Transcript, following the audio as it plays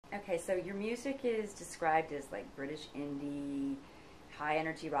Okay, so your music is described as like British indie, high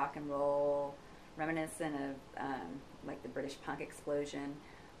energy rock and roll, reminiscent of like the British punk explosion.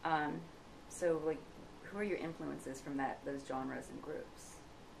 So like, who are your influences from those genres and groups?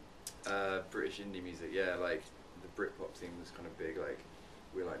 British indie music, yeah, like the Britpop thing was kind of big. Like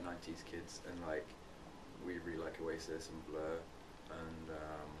we're like 90s kids, and like we really like Oasis and Blur and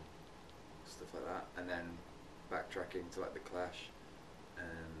stuff like that. And then backtracking to like the Clash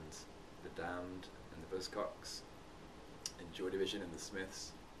and the Damned and the Buzzcocks and Joy Division and the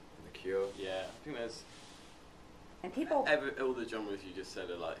Smiths and the Cure. Yeah, I think there's. And people. All the genres you just said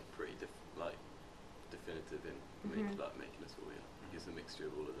are like pretty definitive in making us all. Yeah, it's a mixture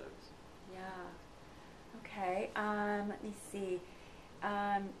of all of those. Yeah. Okay. Let me see.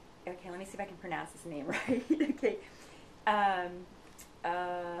 Okay. Let me see if I can pronounce this name right. Okay.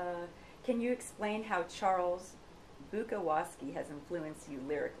 Can you explain how Charles Bukowski has influenced you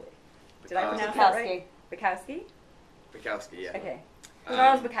lyrically? Did I pronounce that right? Bukowski? Bukowski, yeah. Okay.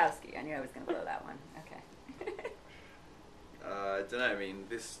 Charles Bukowski. I knew I was going to blow that one. Okay. I don't know. I mean,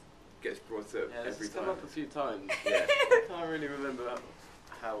 this gets brought up every time. Come up a few times. Yeah. I can't really remember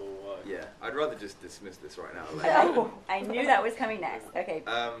how or why. Yeah, I'd rather just dismiss this right now. Oh, I knew that was coming next. Okay.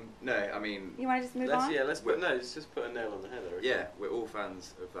 No, I mean. You want to just move on? Yeah, let's just put a nail on the head. Yeah, we're all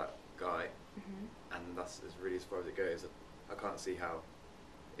fans of that guy, and that's really as far as it goes. I can't see how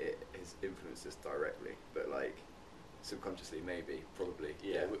it has influenced us directly, but like subconsciously, maybe, probably.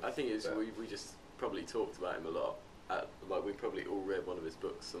 Yeah, I think we just probably talked about him a lot. Like we probably all read one of his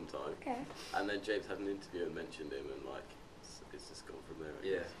books sometime. Okay. And then James had an interview and mentioned him, and like it's just gone from there.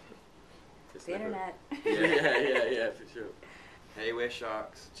 Yeah. It's the internet. Yeah, for sure. Hey, we're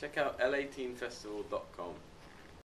sharks. Check out l18festival.com.